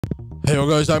Hey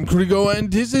guys, I'm Kurigo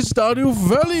and this is Stardew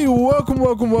Valley.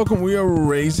 Welcome. We are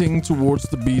racing towards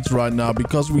the beach right now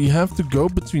because we have to go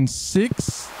between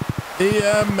 6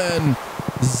 a.m. and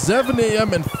 7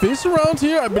 a.m. and fish around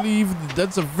here. I believe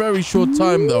that's a very short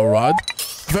time though, right?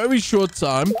 Very short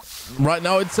time. Right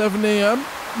now it's 7 a.m.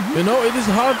 You know, it is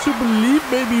hard to believe.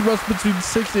 Maybe it was between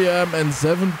 6 a.m. and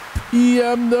 7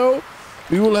 p.m. though.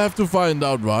 We will have to find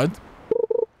out, right?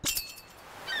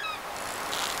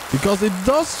 Because it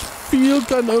does feel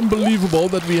kind of unbelievable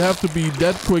that we have to be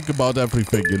that quick about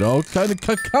everything, you know? Kind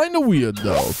of weird,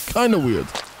 though. Kind of weird.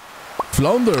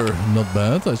 Flounder, not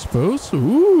bad, I suppose.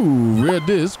 Ooh, rare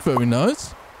disc, very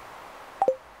nice.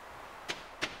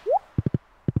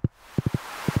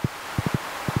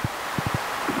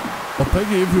 Oh,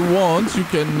 Peggy, if you want, you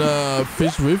can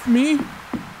fish with me.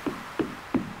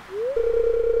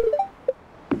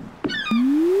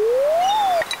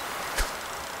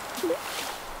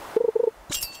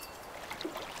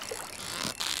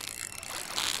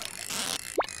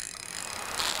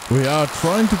 We are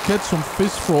trying to catch some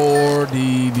fish for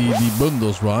the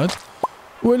bundles, right?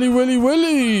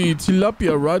 Willy.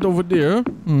 Tilapia right over there.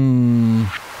 1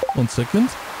 second.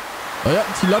 Oh yeah,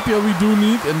 tilapia we do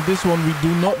need and this one we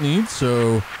do not need.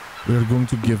 So we're going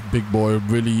to give Big Boy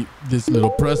Willy this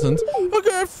little present.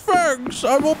 Okay, thanks.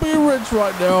 I will be rich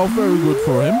right now. Very good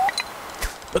for him.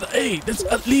 But hey, that's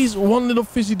at least one little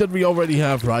fishy that we already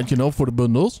have, right? You know, for the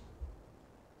bundles.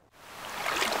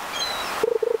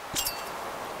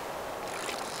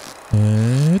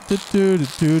 It's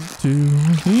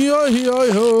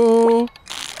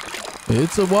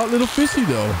a wild little fishy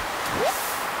though.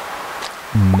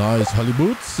 Nice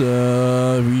halibuts.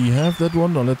 We have that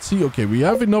one. Now let's see. Okay, we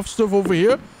have enough stuff over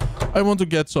here. I want to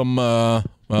get some well,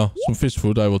 some fish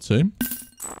food, I would say.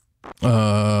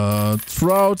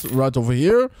 Trout right over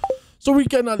here. So we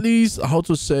can at least, how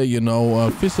to say, you know,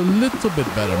 fish a little bit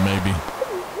better maybe.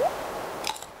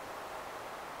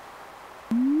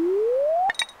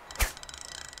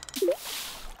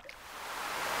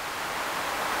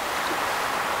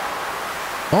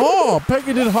 Oh,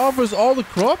 Peggy did harvest all the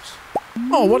crops?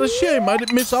 Oh, what a shame. I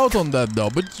did miss out on that though.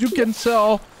 But you can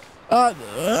sell,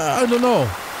 I don't know.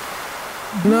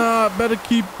 Nah, better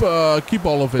keep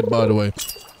all of it, by the way.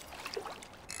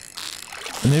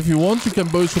 And if you want, you can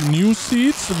buy some new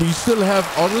seeds. We still have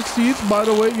other seeds, by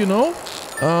the way, you know.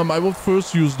 I will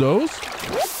first use those.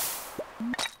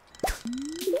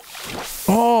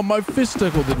 Oh, my fish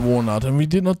tackle did worn out. And we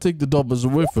did not take the doubles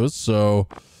with us, so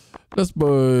let's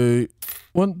buy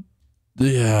one.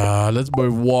 Yeah, let's buy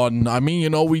one. I mean, you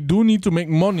know, we do need to make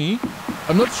money.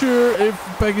 I'm not sure if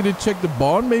Peggy did check the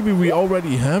barn. Maybe we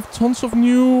already have tons of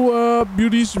new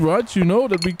beauties, right? You know,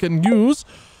 that we can use.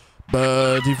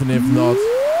 But even if not,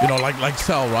 you know, like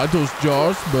sell, right? Those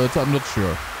jars, but I'm not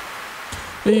sure.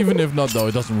 Even if not, though,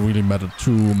 it doesn't really matter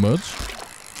too much.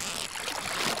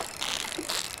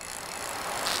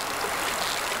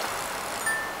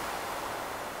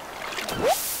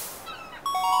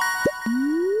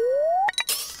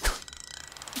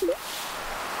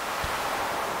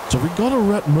 So we got a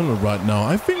red mullet right now.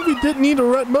 I think we did need a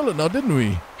red mullet now, didn't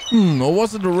we? Or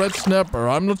was it a red snapper?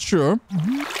 I'm not sure.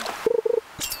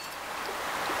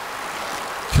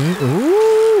 Okay.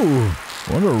 Ooh,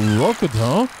 what a rocket,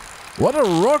 huh? What a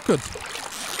rocket!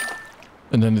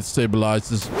 And then it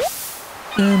stabilizes.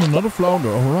 And another flounder.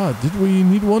 All right. Did we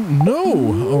need one? No.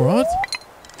 All right.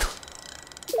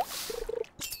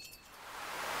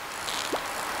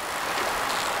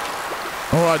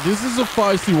 Alright, this is a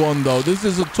feisty one though. This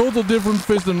is a total different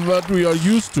fish than what we are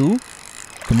used to.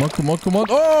 Come on.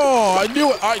 Oh, I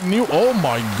knew. Oh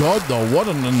my god though. What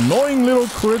an annoying little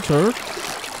critter.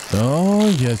 Oh,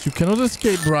 yes. You cannot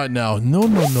escape right now. No.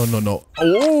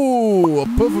 Oh, a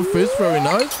pufferfish. Very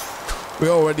nice. We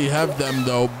already have them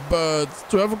though. But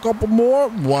to have a couple more?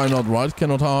 Why not, right?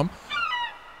 Cannot harm.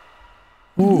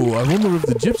 Oh, I wonder if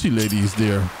the gypsy lady is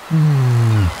there.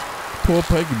 Poor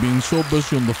Peggy being so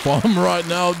busy on the farm right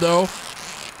now, though.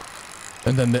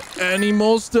 And then the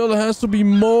animal still has to be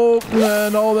milked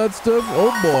and all that stuff.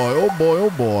 Oh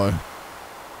boy.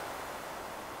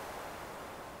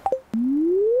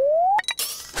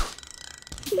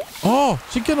 Oh,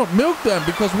 she cannot milk them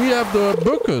because we have the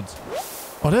bucket.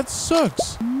 Oh, that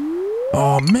sucks.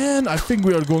 Oh, man. I think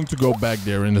we are going to go back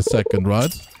there in a second,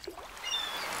 right?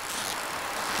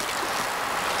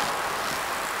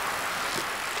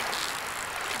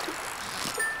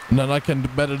 And then I can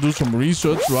better do some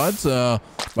research, right?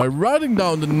 By writing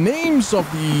down the names of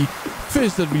the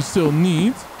fish that we still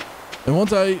need. And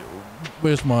once I...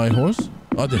 Where's my horse?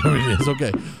 Oh, there it is.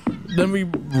 Okay. Then we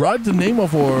write the name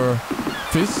of our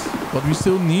fish, what we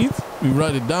still need. We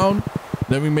write it down.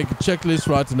 Then we make a checklist,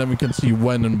 right? And then we can see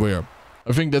when and where.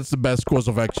 I think that's the best course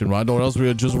of action, right? Or else we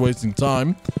are just wasting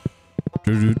time.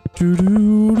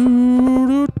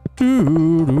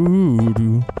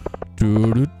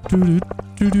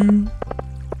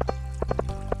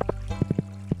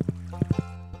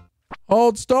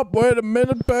 Hold, stop, wait a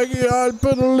minute, Peggy. I'll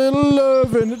put a little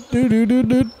love in it.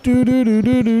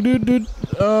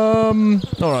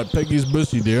 Alright, Peggy's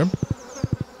busy there.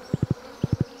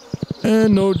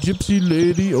 And no gypsy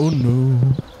lady, oh no.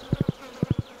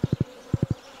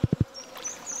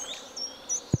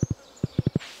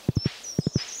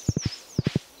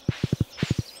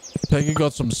 Peggy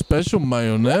got some special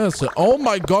mayonnaise. Oh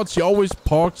my god, she always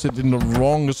parks it in the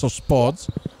wrongest of spots.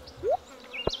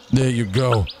 There you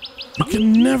go. You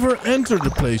can never enter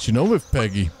the place, you know, with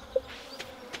Peggy.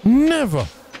 Never.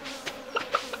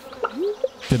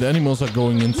 Okay, the animals are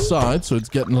going inside, so it's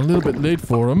getting a little bit late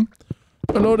for them.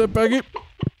 Hello there, Peggy.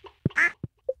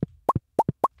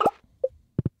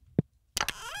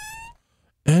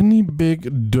 Any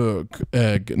big duck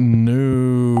egg?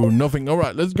 No, nothing. All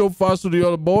right, let's go fast to the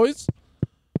other boys.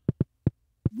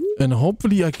 And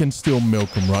hopefully I can still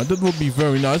milk them, right? That would be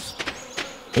very nice.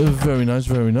 Very nice,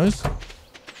 very nice.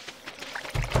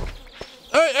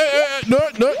 Hey,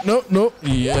 no.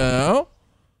 Yeah.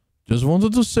 Just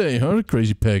wanted to say, huh,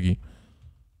 crazy Peggy.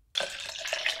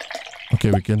 Okay,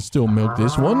 we can still milk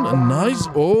this one. Nice.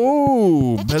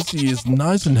 Oh, Bessie is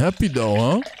nice and happy though,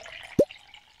 huh?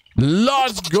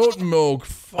 Large goat milk.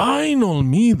 Fine on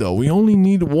me though. We only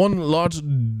need one large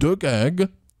duck egg.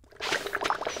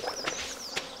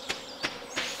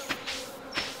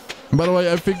 By the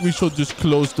way, I think we should just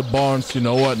close the barns, you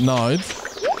know, at night.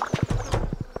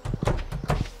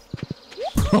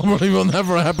 Probably will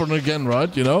never happen again,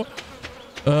 right? You know?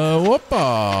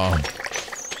 Whoppa.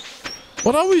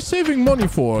 What are we saving money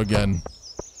for again?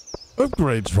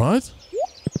 Upgrades, right?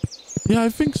 Yeah, I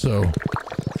think so.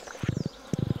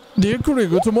 Dear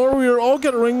Kurigo, tomorrow we are all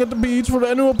gathering at the beach for the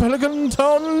annual Pelican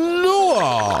Town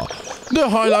Lure. The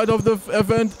highlight of the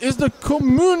event is the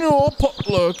communal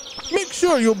potluck. Make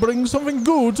sure you bring something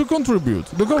good to contribute.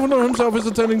 The governor himself is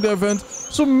attending the event,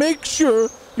 so make sure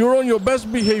you're on your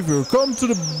best behavior. Come to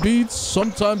the beach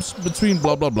sometimes between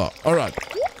blah blah blah. Alright,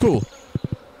 cool.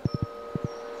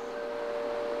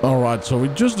 Alright, so we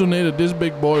just donated this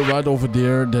big boy right over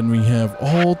there. Then we have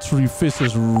all 3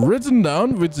 fishes written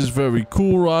down, which is very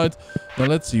cool, right? Now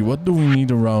let's see, what do we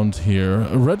need around here?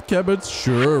 A red cabbage,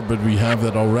 sure, but we have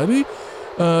that already.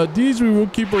 These we will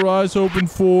keep our eyes open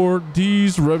for.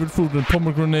 These, rabbit fruit and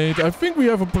pomegranate. I think we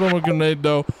have a pomegranate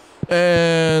though.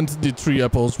 And the 3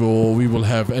 apples we will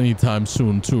have anytime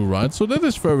soon too, right? So that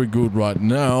is very good right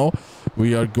now.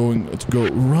 We are going to go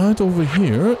right over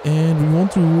here and we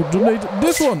want to donate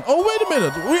this one. Oh, wait a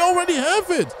minute. We already have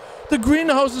it. The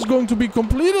greenhouse is going to be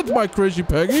completed by Crazy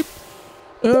Peggy.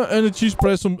 And the cheese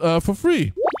press for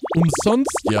free. Umsonst,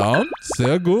 ja.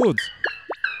 Sehr gut.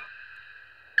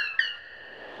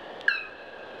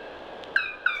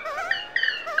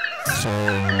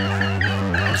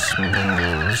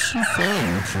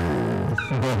 Thank you.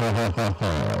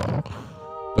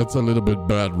 That's a little bit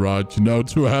bad, right? You know,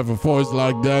 to have a voice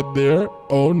like that there.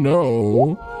 Oh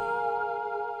no.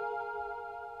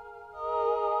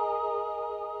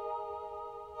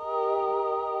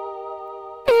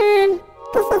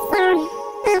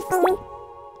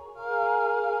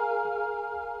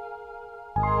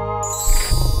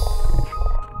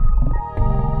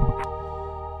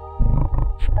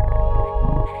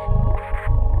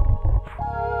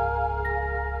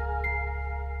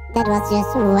 That was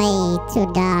just way too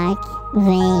dark,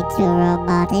 way too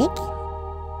robotic.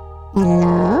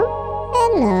 Hello?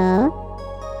 Hello?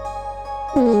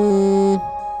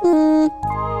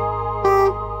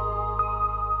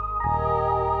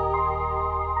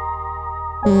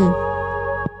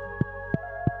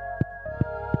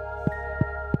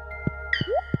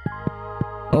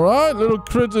 Alright, little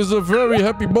Crit is a very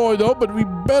happy boy though, but we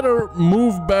better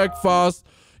move back fast.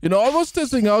 You know, I was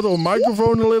testing out our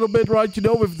microphone a little bit, right? You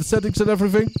know, with the settings and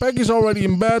everything. Peggy's already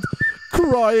in bed,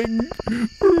 crying.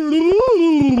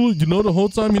 You know, the whole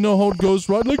time, you know how it goes,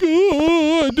 right? Like,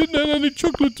 oh, I didn't have any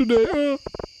chocolate today.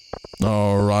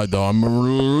 Alright, though, I'm a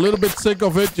little bit sick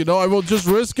of it, you know. I will just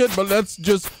risk it, but let's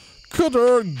just cut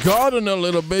our garden a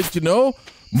little bit, you know.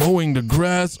 Mowing the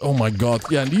grass. Oh, my God.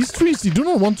 Yeah, and these trees, they do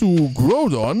not want to grow,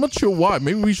 though. I'm not sure why.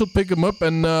 Maybe we should pick them up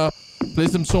and place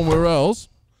them somewhere else.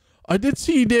 I did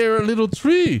see there a little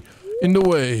tree in the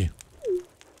way.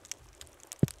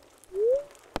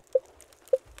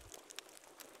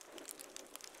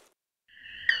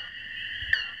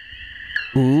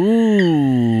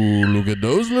 Ooh, look at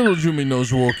those little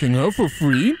Juminos walking, huh, for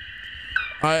free.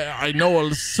 I know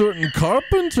a certain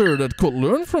carpenter that could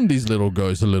learn from these little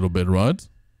guys a little bit, right?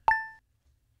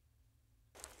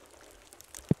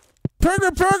 Peggy!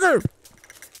 Peggy!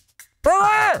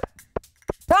 Peggy!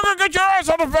 Peggy, get your ass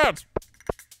out of bed!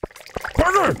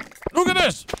 Peggy! Look at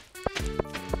this!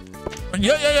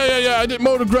 Yeah. I didn't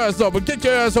mow the grass though, but get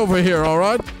your ass over here,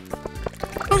 alright?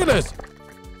 Look at this!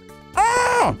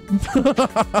 Ah!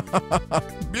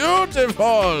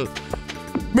 Beautiful!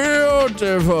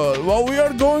 Beautiful! Well, we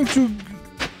are going to...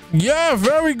 Yeah,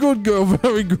 very good, girl.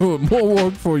 Very good. More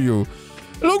work for you.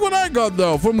 Look what I got,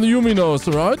 though, from the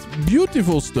Yuminos, right?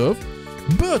 Beautiful stuff.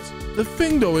 But the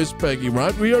thing, though, is, Peggy,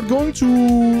 right? We are going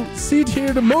to seed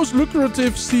here the most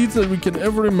lucrative seeds that we can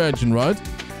ever imagine, right?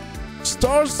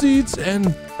 Star seeds,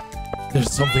 and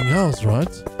there's something else, right?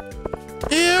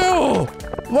 Ew!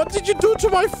 What did you do to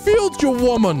my field, you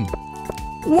woman?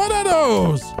 What are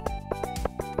those?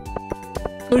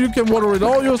 So you can water it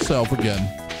all yourself again.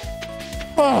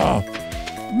 Ah,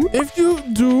 if you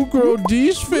do grow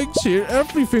these figs here,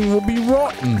 everything will be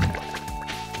rotten.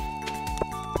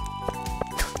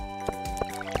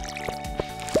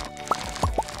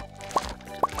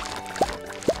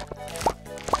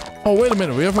 Oh, wait a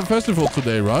minute. We have a festival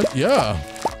today, right? Yeah.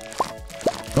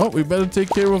 Oh, we better take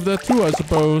care of that too, I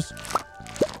suppose.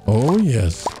 Oh,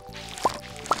 yes.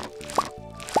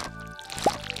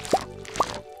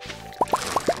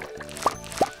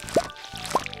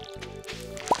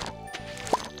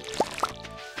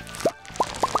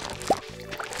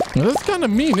 Now, that's kind of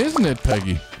mean, isn't it,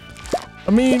 Peggy?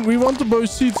 I mean, we want to buy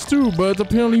seeds too, but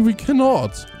apparently we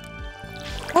cannot.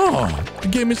 Oh, the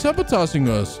game is sabotaging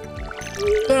us.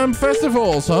 Damn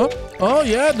festivals, huh? Oh,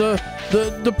 yeah,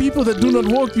 the people that do not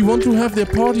work, we want to have their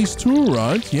parties too,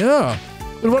 right? Yeah.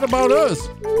 But what about us?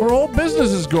 Our whole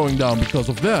business is going down because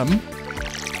of them.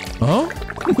 Huh?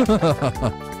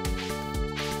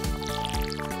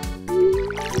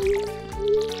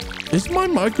 Is my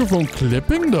microphone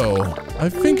clipping, though? I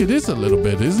think it is a little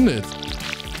bit, isn't it?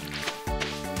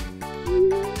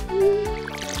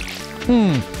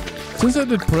 Since I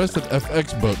did press that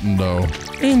FX button, though.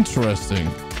 Interesting.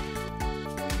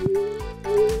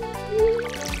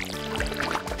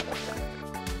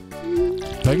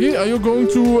 Peggy, are you going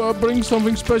to bring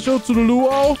something special to the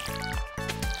luau?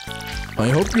 I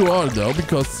hope you are, though,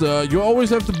 because you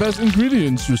always have the best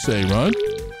ingredients, you say, right?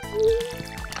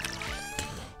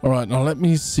 Alright, now let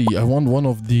me see. I want one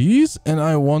of these, and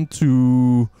I want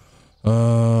to...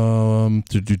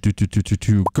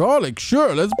 garlic.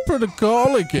 Sure, let's put the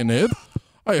garlic in it.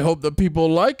 I hope that people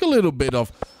like a little bit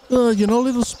of, you know,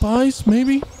 little spice,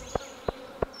 maybe?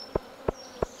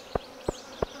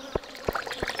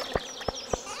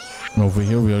 Over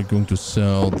here we are going to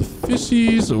sell the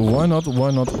fishies. Why not?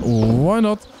 Why not? Why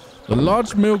not? The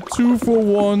large milk 2 for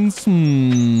 1s.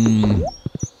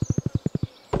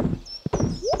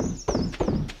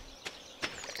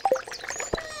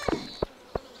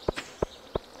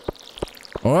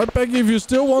 Alright, Peggy, if you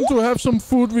still want to have some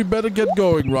food, we better get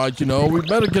going, right? You know, we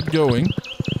better get going.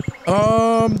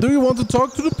 Do you want to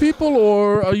talk to the people,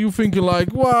 or are you thinking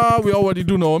like, wow, we already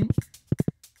do know him?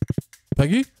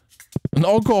 Peggy? An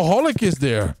alcoholic is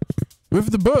there. With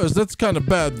the bus, that's kind of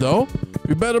bad, though.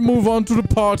 We better move on to the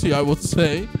party, I would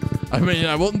say. I mean,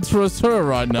 I wouldn't trust her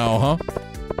right now, huh?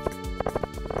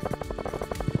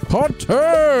 Party!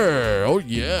 Oh,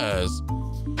 yes.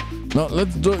 Now,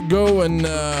 let's go and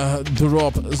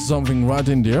drop something right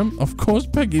in there. Of course,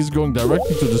 Peggy's going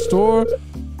directly to the store.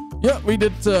 Yeah, we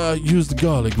did use the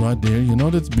garlic right there. You know,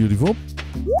 that's beautiful.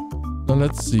 Now,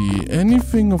 let's see.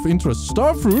 Anything of interest?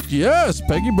 Starfruit? Yes,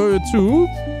 Peggy Burger too.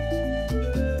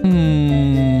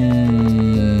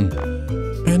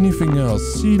 Anything else?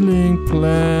 Ceiling,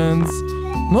 plants.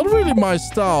 Not really my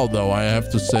style, though, I have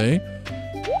to say.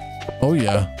 Oh,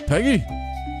 yeah. Peggy?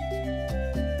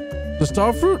 The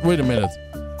starfruit? Wait a minute.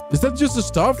 Is that just a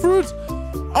starfruit?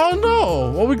 Oh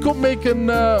no! Well, we could make an...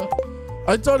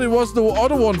 I thought it was the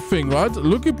other one thing, right?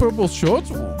 Lucky purple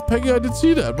shorts? Peggy, I did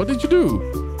see that. What did you do?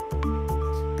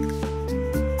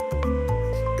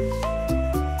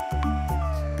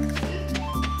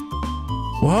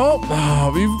 Well,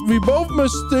 we both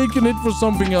mistaken it for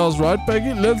something else, right,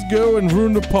 Peggy? Let's go and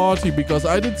ruin the party, because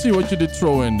I did see what you did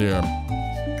throw in there.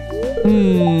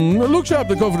 Look sharp,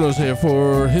 the governor's here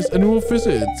for his annual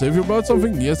visit. Have you brought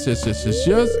something? Yes.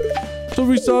 So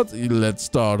we start? Let's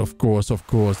start, of course.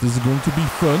 This is going to be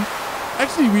fun.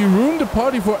 Actually, we ruined the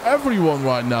party for everyone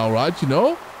right now, right? You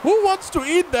know? Who wants to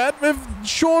eat that with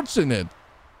shorts in it?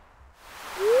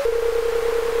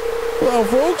 Well,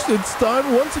 folks, it's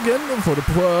time once again for the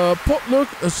potluck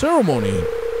ceremony.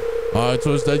 I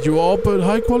trust that you all put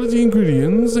high quality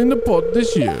ingredients in the pot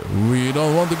this year. We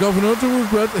don't want the governor to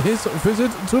regret his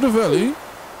visit to the valley.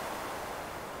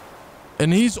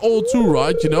 And he's old too,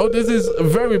 right? You know, this is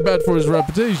very bad for his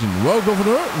reputation. Well,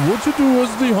 governor, would you do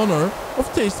us the honor of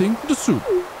tasting the soup?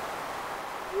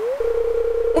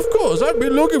 Of course, I've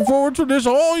been looking forward to this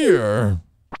all year.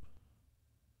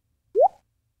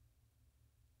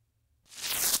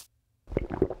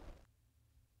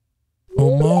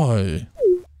 Oh my.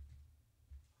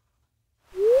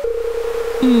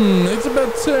 It's a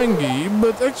bit tangy,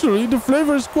 but actually the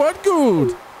flavor is quite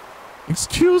good.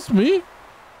 Excuse me?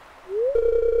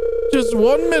 Just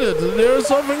 1 minute. There's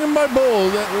something in my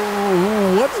bowl.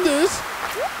 What's this?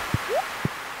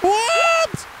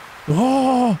 What?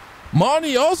 Oh,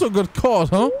 Marnie also got caught,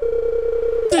 huh?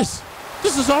 This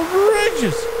is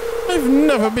outrageous. I've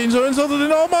never been so insulted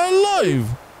in all my life.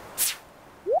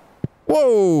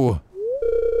 Whoa.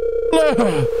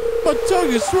 My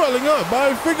tongue is swelling up.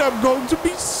 I think I'm going to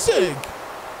be sick.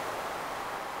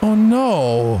 Oh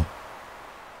no.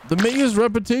 The mayor's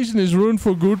reputation is ruined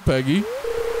for good, Peggy.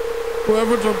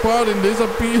 Whoever took part in this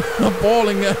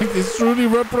appalling act is truly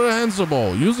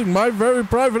reprehensible, using my very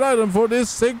private item for this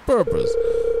sick purpose.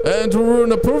 And to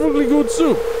ruin a perfectly good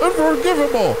soup.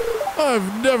 Unforgivable.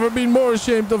 I've never been more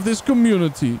ashamed of this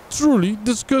community. Truly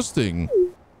disgusting.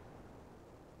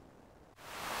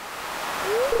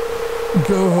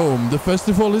 Go home. The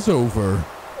festival is over.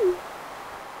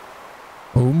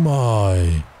 Oh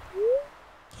my.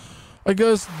 I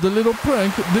guess the little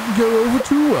prank didn't go over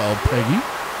too well, Peggy.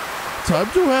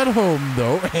 Time to head home,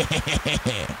 though.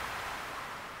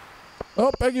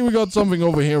 Oh, Peggy, we got something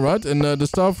over here, right? And the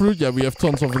star fruit, yeah, we have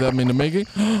tons of them in the making.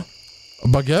 A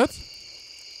baguette?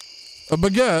 A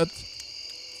baguette?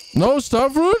 No star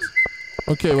fruit?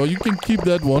 Okay, well, you can keep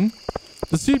that one.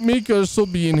 The seed maker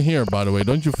should be in here, by the way,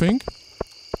 don't you think?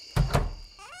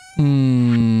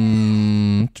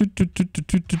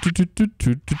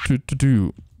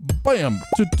 Bam!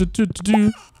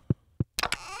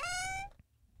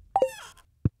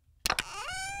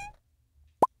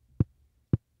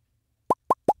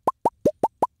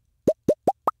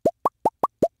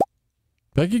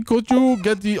 Peggy, could you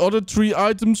get the other 3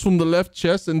 items from the left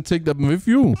chest and take them with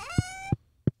you?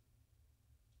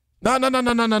 No.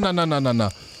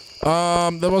 That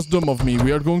was dumb of me.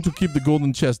 We are going to keep the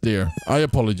golden chest there. I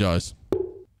apologize.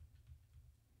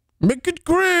 Make it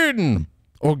green!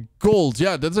 Or gold.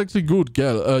 Yeah, that's actually good.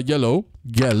 Yellow.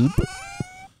 Gelb.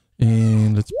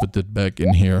 And let's put that back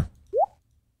in here.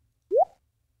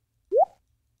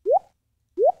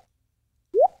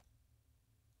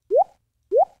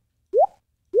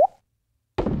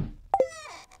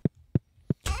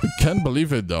 I can't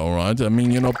believe it though, right? I mean,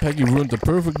 you know, Peggy ruined a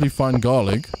perfectly fine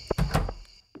garlic.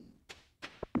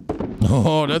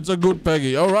 Oh, that's a good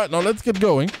Peggy. All right, now let's get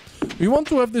going. We want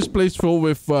to have this place filled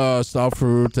with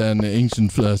starfruit and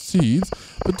ancient seeds.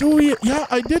 But do we... Yeah,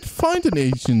 I did find an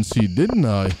ancient seed, didn't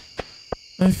I?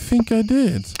 I think I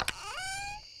did.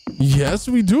 Yes,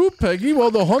 we do, Peggy.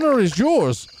 Well, the honor is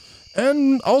yours.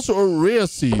 And also a rare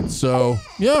seed, so...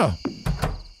 Yeah.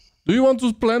 Do you want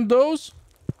to plant those?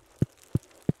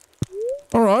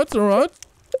 Alright, alright.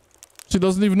 She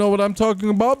doesn't even know what I'm talking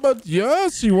about, but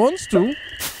yes, she wants to.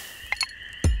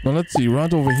 Now let's see,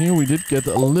 right over here we did get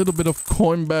a little bit of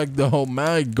coin back though.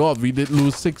 My god, we did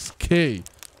lose 6k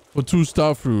for 2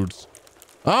 starfruits.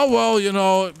 Oh well, you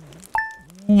know,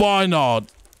 why not?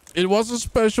 It was a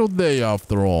special day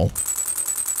after all.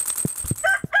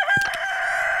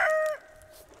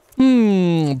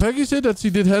 Peggy said that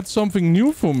she did have something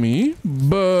new for me,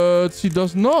 but she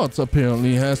does not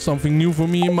apparently have something new for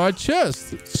me in my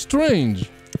chest. It's strange.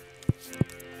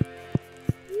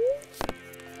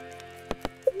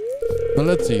 Now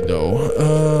let's see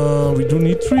though. We do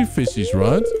need 3 fishes,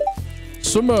 right?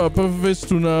 Summer, pufferfish,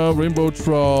 tuna, rainbow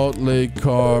trout, lake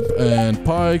carp, and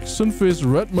pike, sunfish,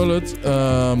 red mullet.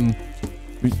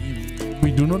 We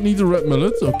do not need a red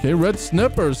mullet. Okay, red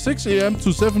snapper, 6 a.m.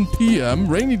 to 7 p.m.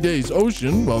 Rainy days,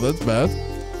 ocean. Well, that's bad.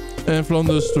 And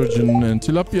flounder, sturgeon, and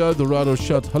tilapia, dorado,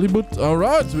 shad, halibut. All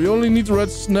right, we only need a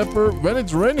red snapper when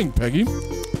it's raining, Peggy.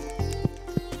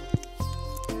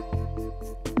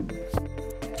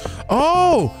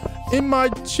 Oh, in my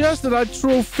chest that I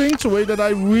throw things away that I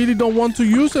really don't want to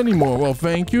use anymore. Well,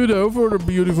 thank you though for the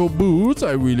beautiful boots.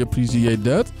 I really appreciate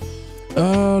that.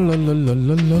 La la la la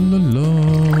la la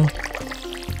la.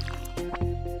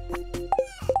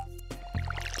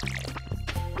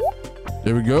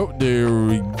 There we go. There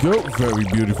we go. Very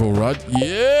beautiful, right?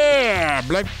 Yeah!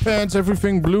 Black pants,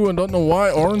 everything blue. I don't know why.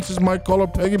 Orange is my color,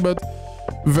 Peggy, but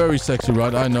very sexy,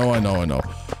 right? I know.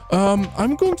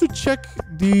 I'm going to check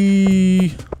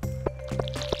the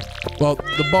Well,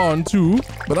 the barn too.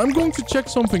 But I'm going to check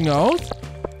something out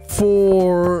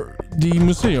for the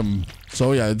museum.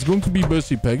 So yeah, it's going to be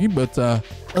busy, Peggy. But oh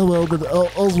well, but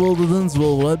all's well that ends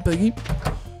well, right, Peggy?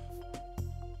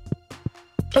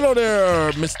 Hello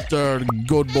there, Mr.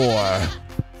 Good Boy.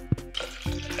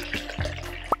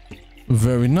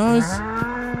 Very nice.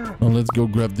 Now let's go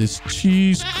grab this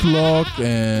cheese clock.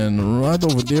 And right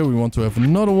over there, we want to have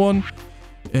another one.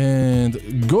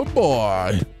 And good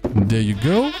boy. There you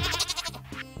go.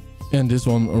 And this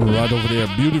one right over there.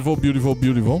 Beautiful, beautiful,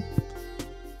 beautiful.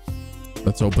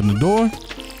 Let's open the door.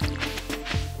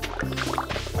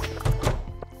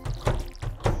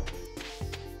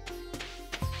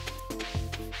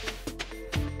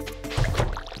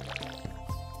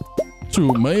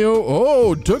 To mayo.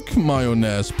 Oh, duck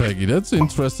mayonnaise, Peggy. That's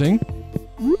interesting.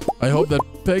 I hope that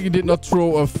Peggy did not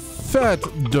throw a fat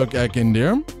duck egg in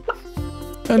there.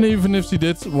 And even if she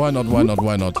did, why not, why not,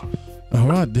 why not?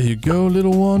 Alright, there you go,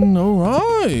 little one.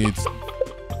 Alright.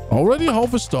 Already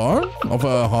half a star of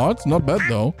a heart. Not bad,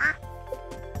 though.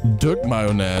 Duck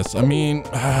mayonnaise. I mean,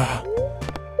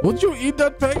 would you eat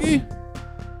that, Peggy?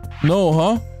 No,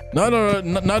 huh?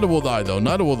 Neither will I, though.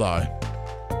 Neither will I.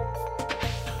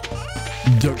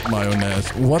 Duck mayonnaise.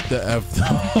 What the F?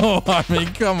 Oh, I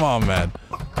mean, come on, man.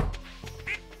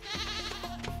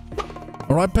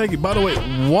 Alright, Peggy, by the way,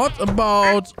 what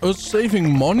about us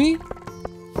saving money?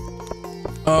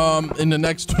 In the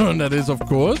next turn, that is, of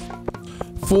course.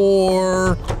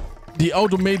 For the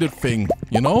automated thing,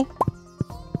 you know?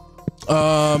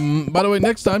 By the way,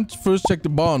 next time, first check the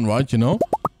barn, right, you know?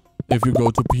 If you go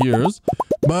to Piers.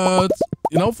 But,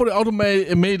 you know, for the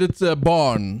automated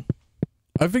barn,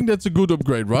 I think that's a good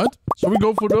upgrade, right? So we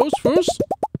go for those first.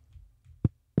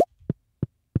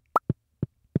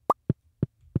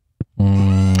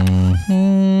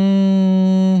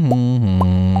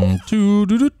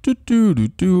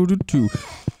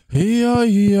 Hey,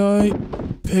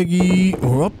 Peggy,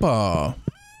 hoppa.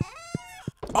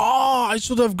 Oh, I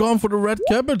should have gone for the red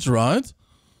cabbage, right?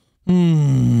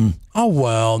 Oh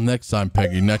well, next time,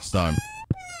 Peggy, next time.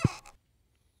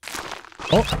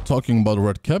 Oh, talking about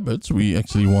red cabbage, we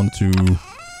actually want to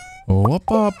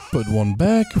hoppa, put one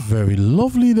back. Very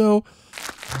lovely, though.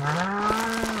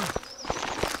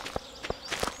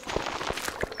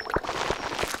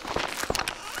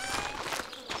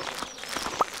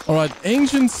 Alright,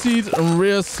 ancient seed and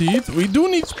rare seed. We do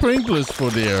need sprinklers for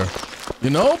there, you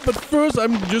know? But first,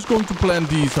 I'm just going to plant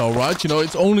these, alright? You know,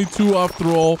 it's only 2 after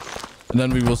all. And then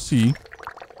we will see.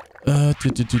 Right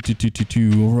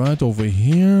over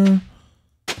here.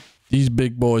 These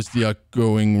big boys, they are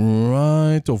going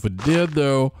right over there,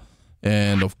 though.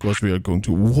 And, of course, we are going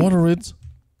to water it.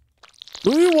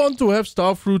 Do you want to have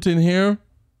star fruit in here?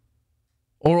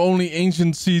 Or only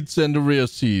ancient seeds and the rare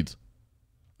seed?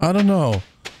 I don't know.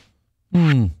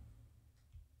 Oh,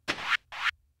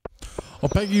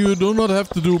 Peggy, you do not have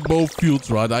to do both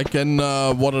fields, right? I can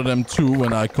water them too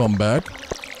when I come back.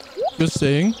 Just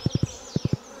saying.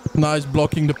 Nice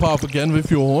blocking the path again with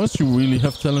your horse. You really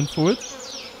have talent for it.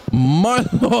 My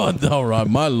lord. Alright,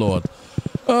 my lord.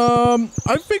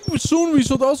 I think soon we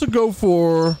should also go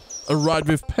for a ride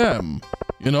with Pam.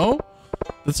 You know?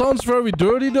 That sounds very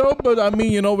dirty though, but I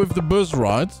mean, you know, with the bus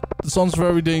ride. That sounds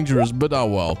very dangerous, but oh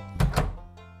well.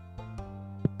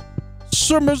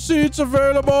 Summer seeds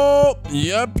available.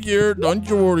 Yep, here. Don't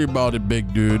you worry about it,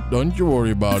 big dude. Don't you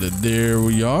worry about it. There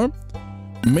we are.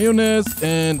 Mayonnaise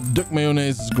and duck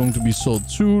mayonnaise is going to be sold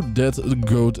too. That's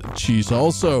goat cheese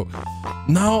also.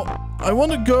 Now, I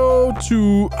want to go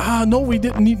to... no, we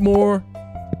didn't need more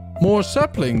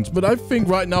saplings. But I think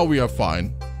right now we are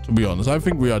fine. To be honest, I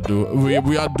think we are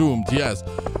doomed. Yes,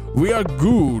 we are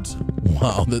good.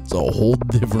 Wow, that's a whole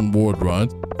different word,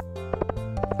 right?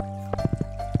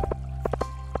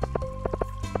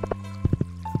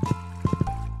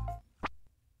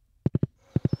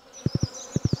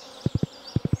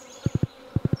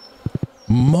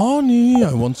 Money,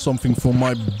 I want something for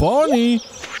my Bonnie.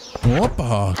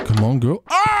 Hoppa, come on, girl.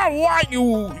 Ah, why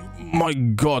you? My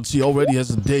God, she already has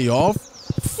a day off.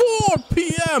 4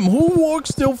 p.m. Who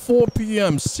works till 4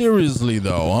 p.m.? Seriously,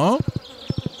 though, huh?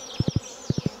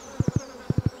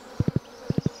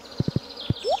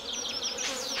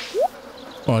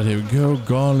 Alright, here we go.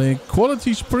 Garlic.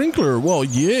 Quality sprinkler. Well,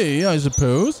 yay, I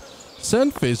suppose.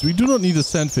 Sandfish. We do not need a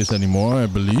sandfish anymore, I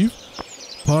believe.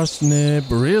 Parsnip,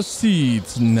 rare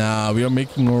seeds. Nah, we are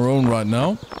making our own right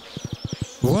now.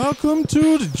 Welcome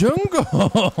to the jungle.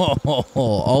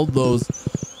 All those.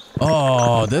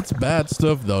 Oh, that's bad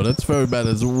stuff, though. That's very bad.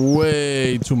 It's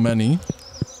way too many.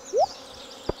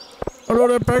 Hello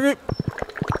there, Peggy.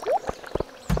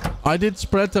 I did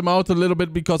spread them out a little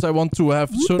bit because I want to have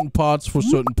certain parts for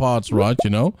certain parts, right? You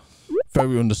know?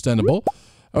 Very understandable.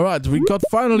 Alright, we got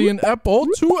finally an apple.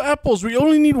 2 apples. We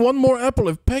only need 1 more apple.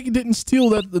 If Peggy didn't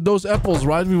steal those apples,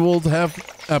 right? We will have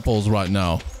apples right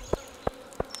now.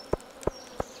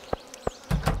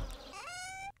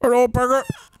 Hello, Peggy.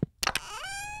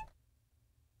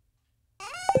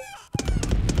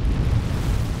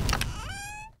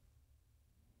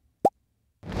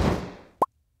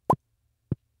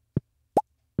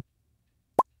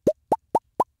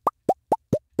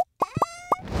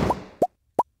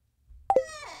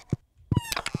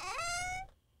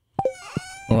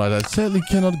 Alright, I sadly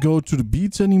cannot go to the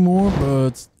beach anymore,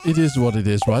 but it is what it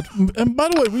is, right? And by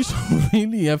the way, we should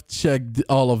really have checked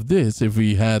all of this, if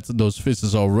we had those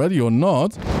fishes already or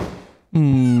not.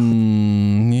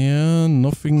 Yeah,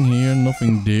 nothing here,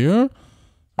 nothing there.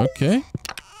 Okay.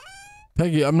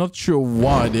 Peggy, I'm not sure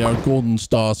why there are golden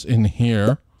stars in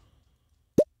here.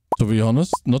 To be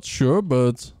honest, not sure,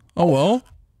 but oh well.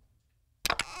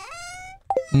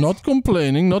 Not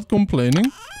complaining, not complaining.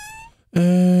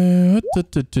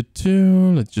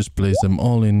 Let's just place them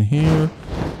all in here.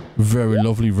 Very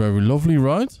lovely,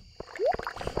 right?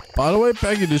 By the way,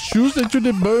 Peggy, the shoes that you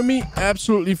did buy me,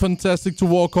 absolutely fantastic to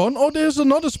walk on. Oh, there's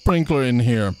another sprinkler in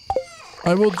here.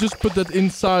 I will just put that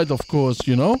inside, of course,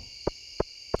 you know?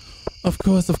 Of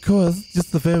course.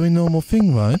 Just a very normal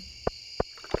thing, right?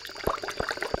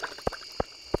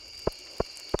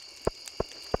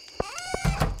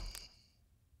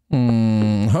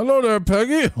 Hello there,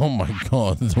 Peggy. Oh my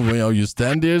god, the way how you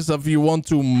stand there is if you want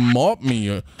to mob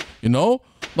me, you know?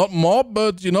 Not mob,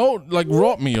 but, you know, like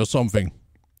rob me or something.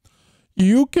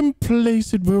 You can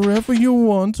place it wherever you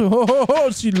want.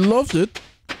 Oh, she loves it.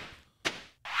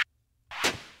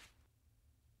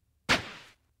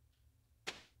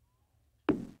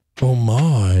 Oh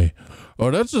my. Oh,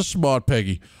 that's a smart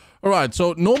Peggy. Alright,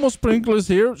 so normal sprinklers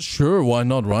here. Sure, why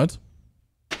not, right?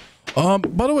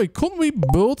 By the way, couldn't we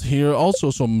build here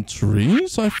also some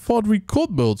trees? I thought we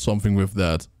could build something with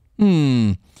that.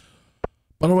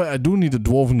 By the way, I do need a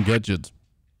dwarven gadget.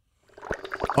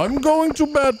 I'm going to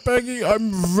bed, Peggy.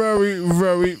 I'm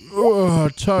very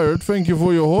tired. Thank you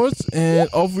for your horse. And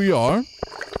off we are.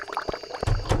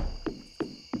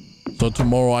 So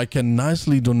tomorrow I can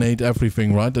nicely donate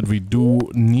everything, right? That we do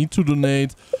need to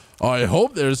donate. I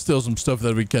hope there is still some stuff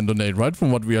that we can donate, right? From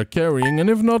what we are carrying. And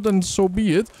if not, then so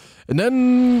be it. And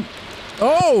then...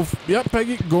 Oh! Yeah,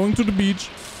 Peggy, going to the beach.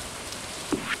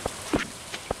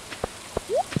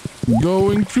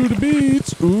 Going to the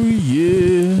beach. Oh,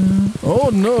 yeah. Oh,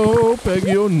 no,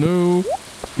 Peggy, oh, no.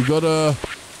 We gotta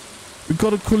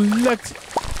collect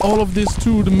all of this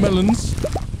too, the melons.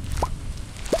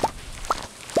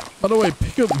 By the way,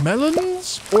 pick up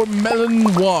melons or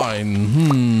melon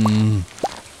wine?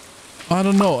 I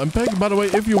don't know. And Peggy, by the way,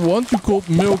 if you want, you could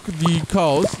milk the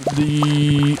cows.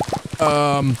 The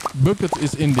bucket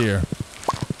is in there.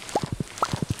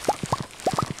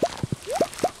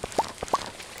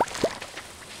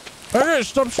 Hey,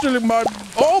 stop stealing my...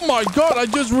 Oh my god, I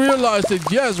just realized it.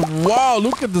 Yes, wow,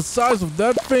 look at the size of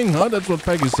that thing, huh? That's what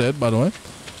Peggy said, by the way.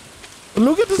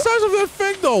 Look at the size of that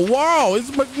thing, though. Wow,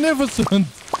 it's magnificent.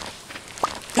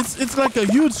 It's like a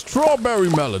huge strawberry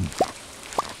melon.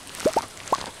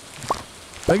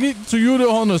 Peggy, to you the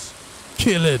honors.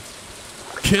 Kill it.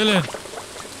 Kill it.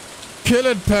 Kill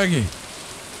it, Peggy.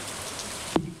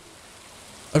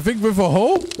 I think with a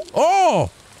hoe? Oh!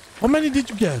 How many did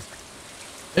you get?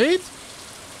 8?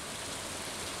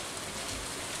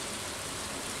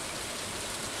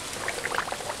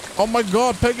 Oh my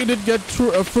god, Peggy did get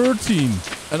 13.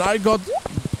 And I got...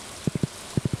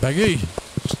 Peggy,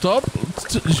 stop.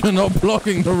 You're not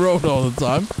blocking the road all the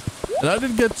time. And I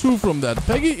did get 2 from that.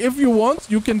 Peggy, if you want,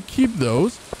 you can keep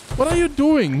those. What are you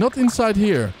doing? Not inside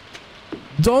here.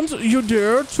 Don't you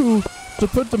dare to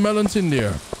put the melons in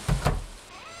there.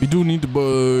 We do need to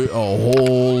buy a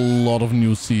whole lot of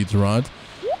new seeds, right?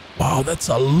 Wow, that's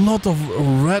a lot of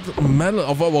red melon,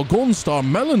 of our golden star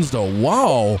melons though.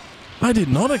 Wow, I did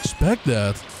not expect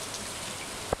that.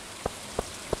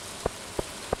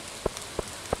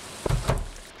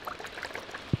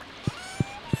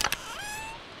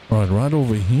 Alright, right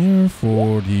over here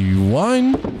for the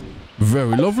wine.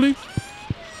 Very lovely.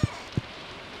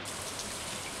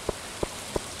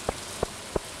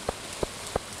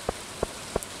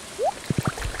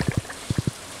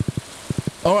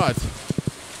 Alright.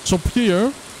 So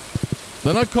here,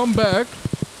 then I come back.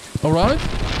 Alright.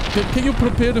 Can you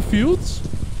prepare the fields?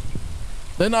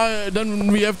 Then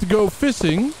we have to go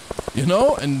fishing, you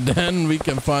know, and then we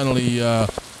can finally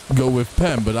go with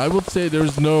Pam. But I would say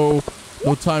there's no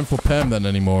time for Pam then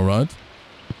anymore, right?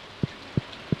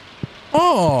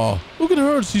 Oh, look at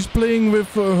her. She's playing with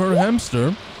her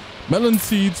hamster. Melon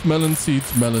seeds, melon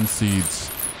seeds, melon seeds.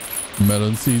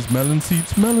 Melon seeds, melon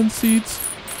seeds, melon seeds.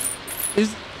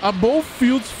 Are both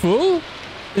fields full?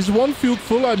 Is one field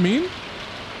full, I mean?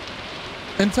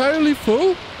 Entirely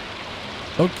full?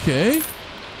 Okay.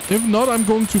 If not, I'm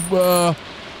going to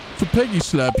Peggy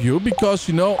slap you because,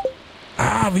 you know,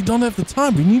 we don't have the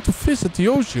time. We need to fish at the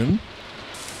ocean.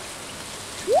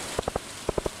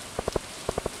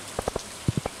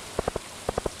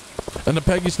 And the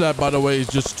Peggy slap, by the way, is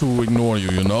just to ignore you,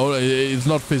 you know? It's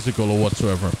not physical or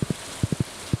whatsoever.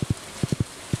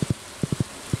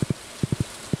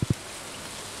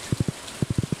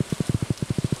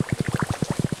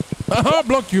 Aha,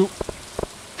 block you.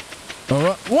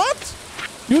 Alright. What?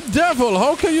 You devil,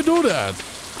 how can you do that?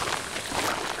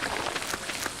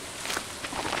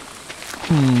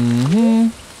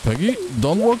 Peggy,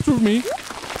 don't walk through me.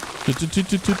 We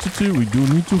do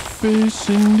need to fish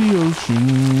in the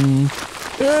ocean.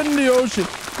 In the ocean.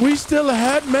 We still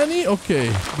had many?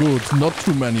 Okay, good. Not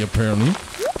too many, apparently.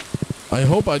 I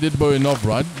hope I did bow enough,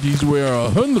 right? These were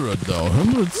 100, though.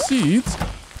 100 seeds.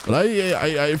 But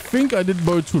I think I did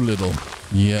bow too little.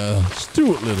 Yeah, it's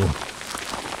too little.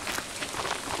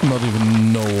 Not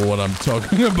even know what I'm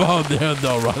talking about there,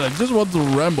 though, right? I just want to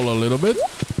ramble a little bit.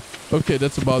 Okay,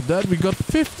 that's about that. We got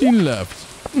 15 left.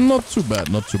 Not too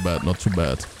bad, not too bad, not too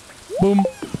bad. Boom.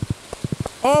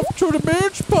 Off to the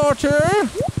beach party.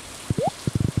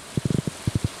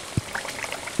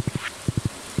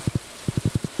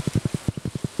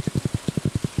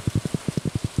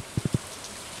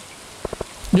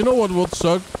 You know what would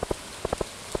suck?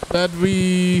 That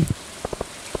we,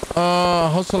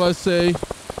 how shall I say,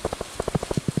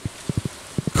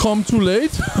 come too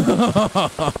late?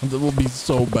 That will be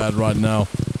so bad right now.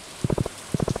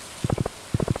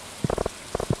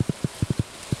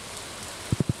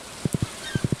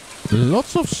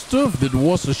 Lots of stuff that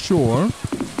was ashore.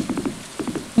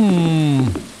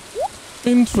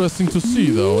 Interesting to see,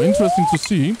 though. Interesting to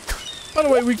see. By the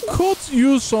way, we could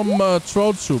use some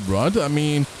trout soup, right? I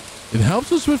mean, it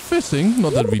helps us with fishing.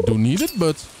 Not that we do need it,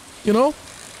 but, you know,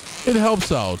 it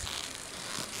helps out.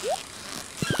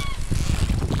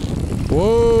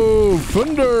 Whoa,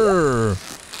 thunder!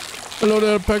 Hello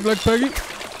there, Peggy.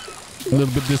 A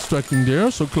little bit distracting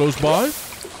there, so close by.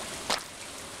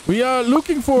 We are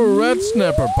looking for a red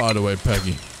snapper, by the way,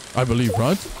 Peggy. I believe,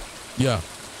 right? Yeah.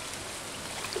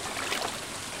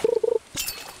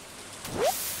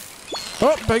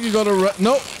 Oh, Peggy got a red...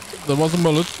 No, that was a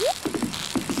mullet.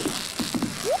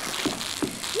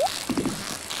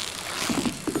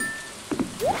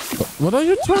 What are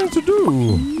you trying to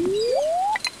do?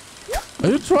 Are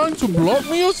you trying to block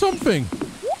me or something?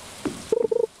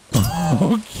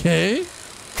 Okay.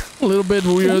 A little bit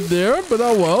weird there, but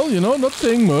oh well, you know, not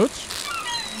saying much.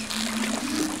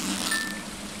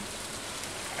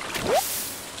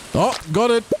 Oh, got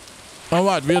it.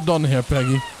 Alright, we are done here,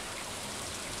 Peggy.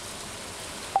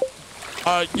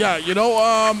 Yeah, you know,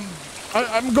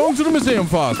 I'm going to the museum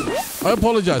fast. I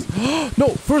apologize. No,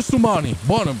 first to Marnie.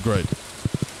 Barn upgrade.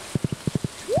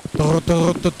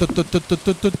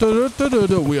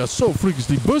 We are so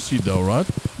freakishly busy though, right?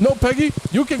 No, Peggy,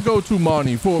 you can go to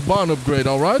Marnie for a barn upgrade,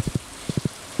 alright?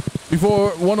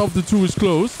 Before one of the two is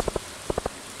closed.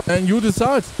 And you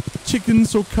decide,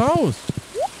 chickens or cows?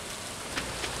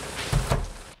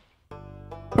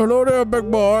 Hello there, big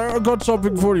boy. I got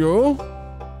something for you.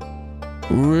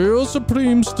 Real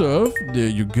supreme stuff. There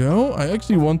you go. I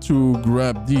actually want to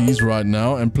grab these right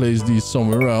now and place these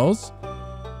somewhere else.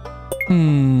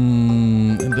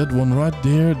 And that one right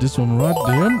there. This one right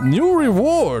there. New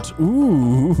reward.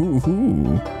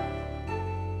 Ooh.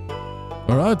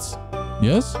 Alright.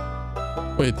 Yes?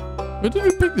 Wait. Where did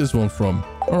we pick this one from?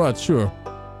 Alright, sure.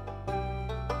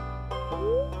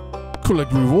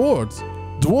 Collect rewards.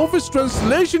 Dwarvish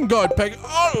translation guide pack.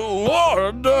 Oh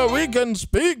Lord, we can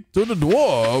speak to the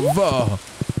dwarf.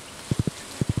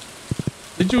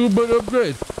 Did you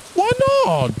upgrade? Why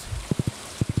not?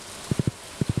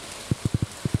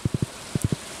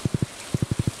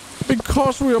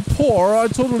 Because we are poor, I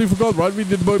totally forgot, right? We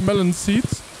did both melon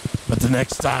seeds. But the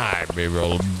next time we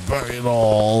will bury it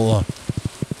all.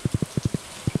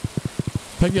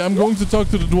 Peggy, I'm going to talk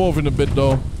to the dwarf in a bit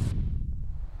though.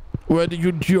 Whether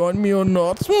you join me or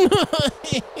not.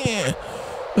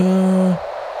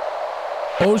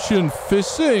 Ocean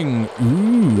fishing.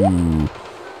 Ooh.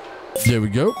 There we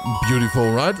go.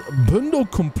 Beautiful, right? Bundle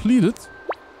completed.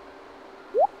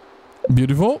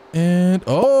 Beautiful. And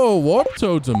oh, warp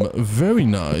totem. Very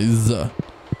nice. And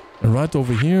right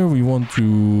over here, we want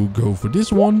to go for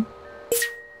this one.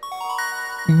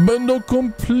 Bundle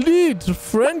complete.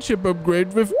 Friendship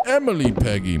upgrade with Emily,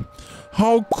 Peggy.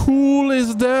 How cool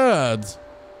is that?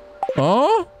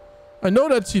 Huh? I know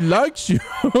that she likes you.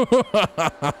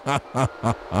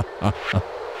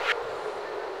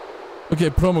 Okay,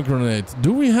 pomegranate.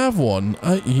 Do we have one?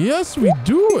 Yes, we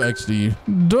do, actually.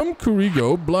 Dumb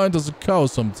Kurigo, blind as a cow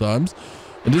sometimes.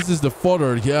 And this is the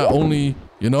fodder. Yeah, only,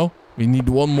 you know, we need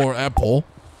one more apple.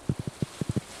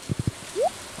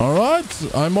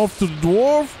 Alright, I'm off to the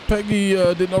dwarf. Peggy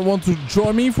did not want to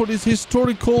join me for this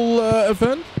historical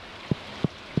event.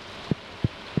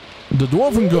 The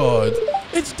Dwarven Guard.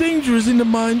 It's dangerous in the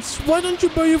mines. Why don't you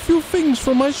buy a few things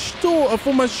from my store,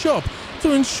 from my shop,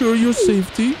 to ensure your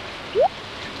safety?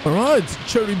 Alright,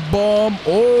 cherry bomb,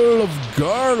 oil of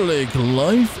garlic,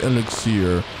 life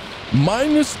elixir,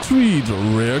 -3,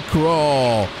 rare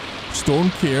crawl,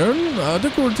 stone cairn,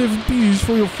 decorative piece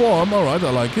for your farm. Alright,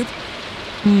 I like it.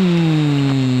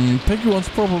 Peggy wants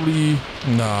probably...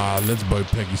 Nah, let's buy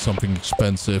Peggy something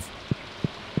expensive.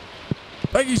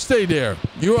 Peggy, stay there.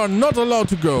 You are not allowed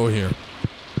to go here.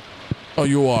 Oh,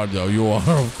 you are though. You are,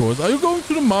 of course. Are you going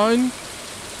to the mine?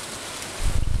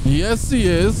 Yes, he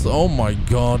is. Oh my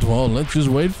god. Well, let's just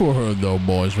wait for her though,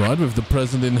 boys, right? With the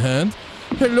present in hand.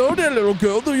 Hello there, little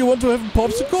girl. Do you want to have a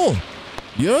popsicle?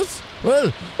 Yes?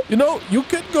 Well, you know, you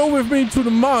can go with me to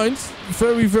the mines.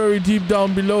 Very, very deep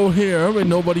down below here where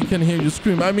nobody can hear you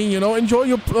scream. I mean, you know, enjoy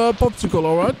your popsicle,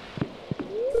 alright?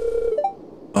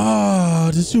 Ah,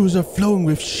 the sewers are flowing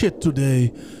with shit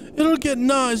today. It'll get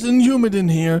nice and humid in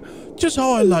here. Just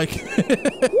how I like it.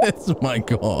 Oh my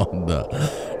god.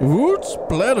 Wood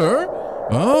splatter?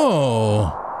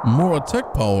 Oh, more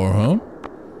attack power, huh?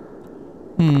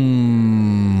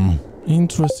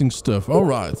 Interesting stuff.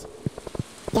 Alright.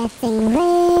 Getting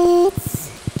rich,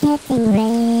 getting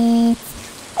rich.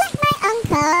 Like my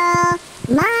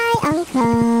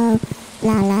uncle.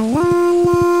 La la la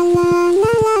la la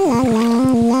la la la la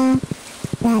la.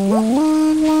 La la la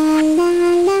la la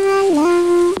la la.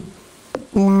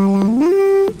 La la la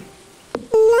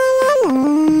la la la.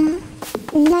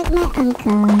 Like my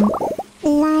uncle.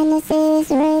 Linus is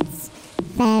rich,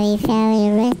 very, very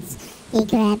rich. He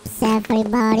grabs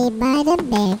everybody by the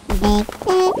big, big,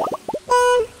 big.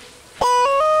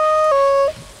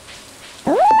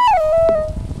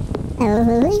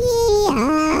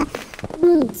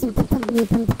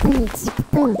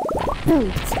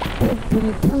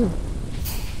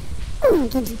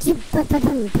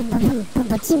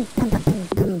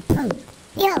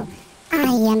 Yo, I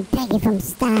am Peggy from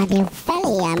Stardew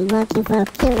Valley. I'm working for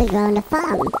Kurigo on the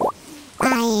farm.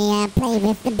 I play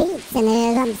with the beats and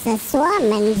it comes a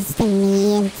swarm and sting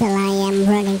me until I am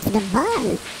running to the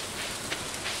barn.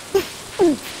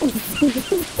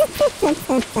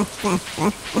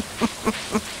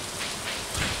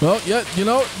 Well, yeah, you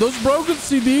know, those broken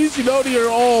CDs, you know, they are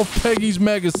all Peggy's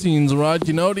magazines, right?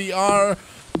 You know, they are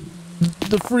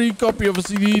the free copy of a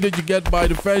CD that you get by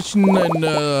the fashion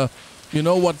and, you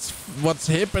know, what's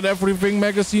hip and everything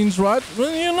magazines, right?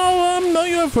 Well, you know, now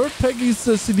you have heard Peggy's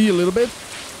CD a little bit.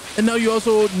 And now you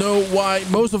also know why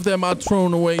most of them are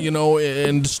thrown away, you know,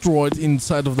 and destroyed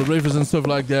inside of the rivers and stuff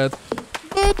like that.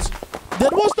 But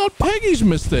that was not Peggy's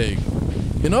mistake.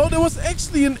 You know, there was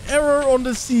actually an error on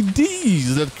the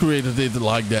CDs that created it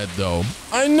like that, though.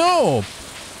 I know.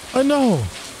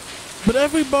 But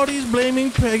everybody's blaming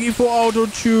Peggy for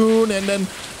auto-tune and then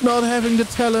not having the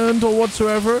talent or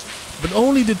whatsoever. But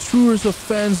only the truest of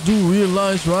fans do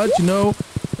realize, right, you know,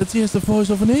 that she has the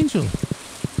voice of an angel.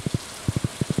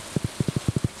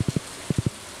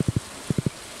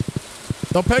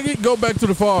 Now, Peggy, go back to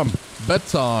the farm.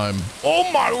 Bedtime. Oh,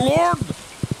 my lord!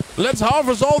 Let's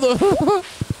harvest all the...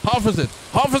 Harvest it.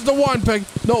 Harvest the wine, Peggy.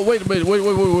 No, wait.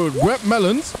 Grab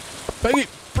melons. Peggy,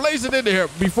 place it in here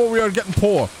before we are getting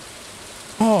poor.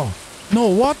 Oh, no,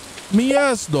 what? Me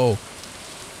ass, though.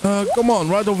 Come on,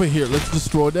 right over here. Let's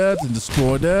destroy that and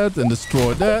destroy that and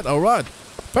destroy that. All right.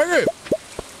 Peggy,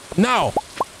 now,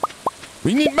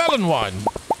 we need melon wine.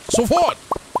 Sofort.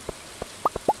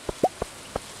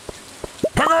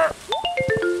 Peggy!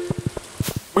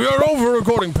 We are over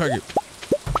recording, Peggy.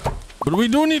 But we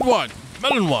do need wine.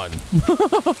 Melon wine.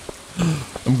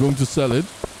 I'm going to sell it.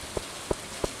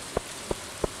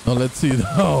 Now let's see.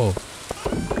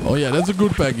 Oh yeah, that's a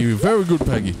good Peggy. Very good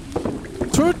Peggy.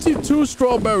 32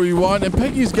 strawberry wine, and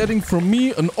Peggy is getting from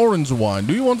me an orange wine.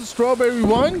 Do you want a strawberry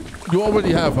wine? You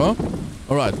already have, huh?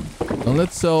 Alright. Now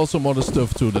let's sell some other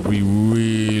stuff too that we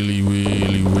really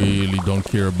don't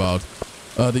care about.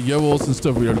 The yellows and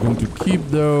stuff we are going to keep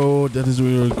though. That is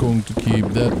we are going to keep.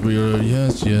 That we are...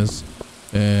 Yes.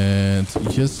 And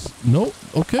yes, no,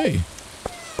 okay.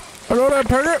 Hello there,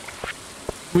 Peggy.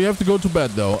 We have to go to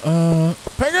bed, though.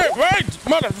 Peggy, wait!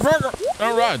 Motherfucker!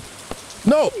 All right.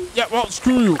 No. Yeah, well,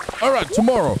 screw you. All right,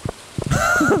 tomorrow.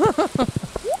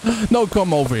 No,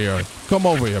 come over here. Come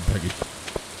over here, Peggy.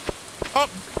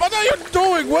 What are you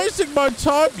doing? Wasting my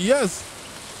time? Yes.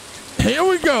 Here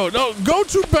we go. No, go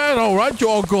to bed, all right, you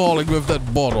alcoholic with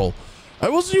that bottle. I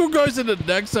will see you guys in the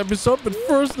next episode, but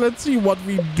first, let's see what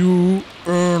we do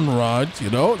earn, right?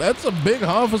 You know, that's a big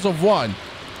harvest of wine.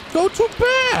 Go to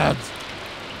bed.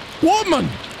 Woman.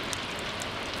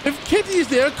 If Kitty's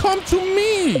there, come to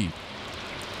me.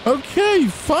 Okay,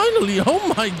 finally.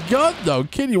 Oh my god, though.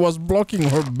 Kitty was blocking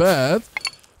her bed.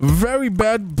 Very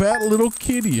bad little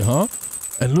kitty, huh?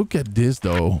 And look at this,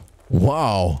 though.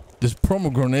 Wow. This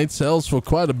pomegranate sells for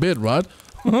quite a bit, right?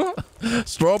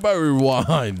 Strawberry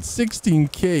wine,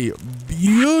 16k.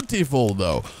 Beautiful,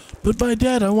 though. But by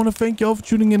that, I want to thank you all for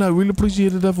tuning in. I really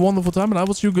appreciate it. Have a wonderful time. And I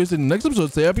will see you guys in the next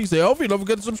episode. Stay happy, stay healthy. Don't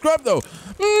forget to subscribe, though.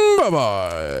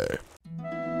 Bye-bye.